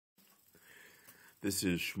This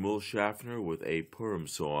is Shmuel Schaffner with a Purim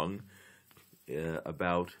song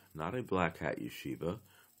about not a Black Hat Yeshiva,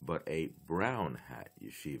 but a Brown Hat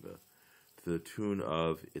Yeshiva, to the tune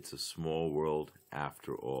of It's a Small World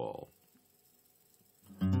After All.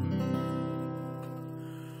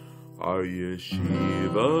 Our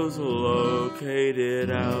yeshiva's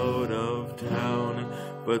located out of town,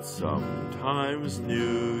 but sometimes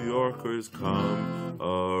New Yorkers come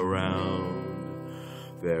around.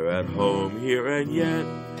 They're at home here, and yet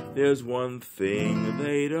there's one thing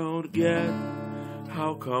they don't get.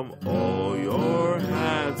 How come all your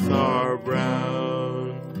hats are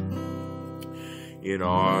brown? In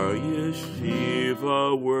our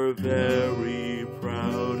yeshiva, we're very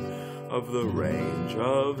proud of the range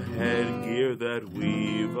of headgear that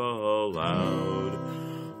we've allowed.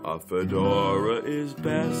 A fedora is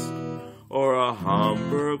best, or a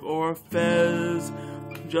Hamburg or Fez.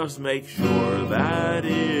 Just make sure that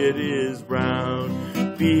it is brown,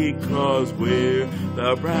 because we're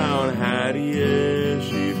the Brown Hat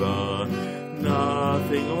Yeshiva.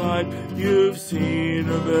 Nothing like you've seen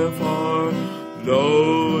before.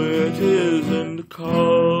 No, it isn't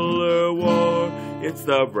color war. It's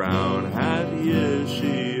the Brown Hat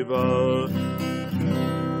Yeshiva.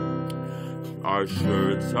 Our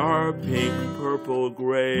shirts are pink, purple,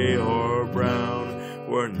 gray, or brown.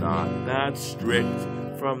 We're not that strict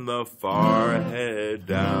from the forehead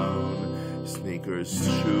down. Sneakers,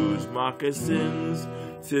 shoes, moccasins,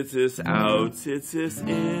 tzitzis out, tzitzis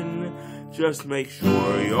in. Just make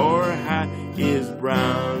sure your hat is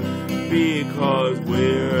brown, because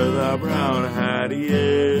we're the Brown Hat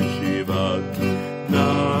Yeshiva.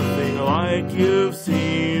 Nothing like you've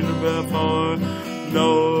seen before.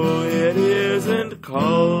 No, it isn't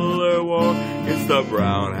color war. It's the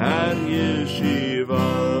Brown Hat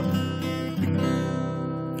Yeshiva.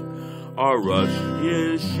 Our Rosh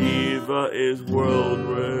Yeshiva is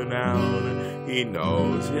world-renowned. He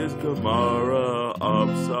knows his Gemara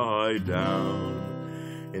upside down.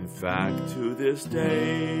 In fact, to this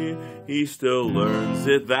day, he still learns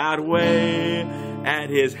it that way.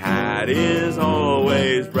 And his hat is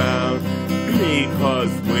always brown,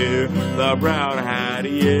 because we're the Brown Hat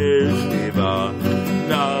Yeshiva.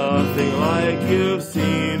 Nothing like you've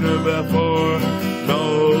seen before.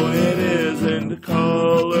 No, it isn't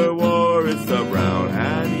color war. It's the Brown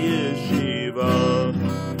Hat Yeshiva.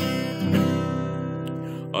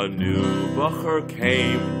 A new bacher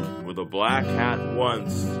came with a black hat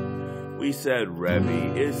once. We said,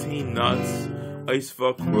 Rebbe, is he nuts? Ice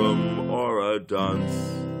vakrum or a dunce?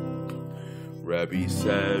 Rebbe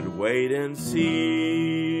said, wait and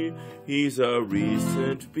see. He's a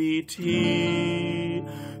recent BT.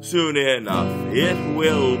 Soon enough it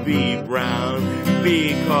will be brown,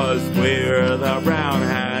 because we're the Brown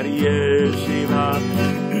Hat Yeshiva.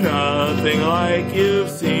 Nothing like you've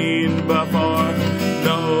seen before.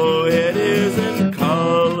 No, it isn't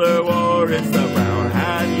color war. It's the Brown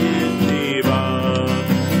Hat Yeshiva.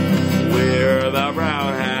 We're the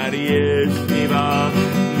Brown Hat Yeshiva.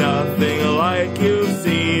 Nothing like you've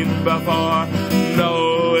seen before.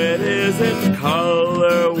 No, it isn't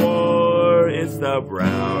color war. It's the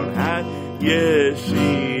Brown Hat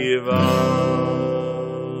Yeshiva.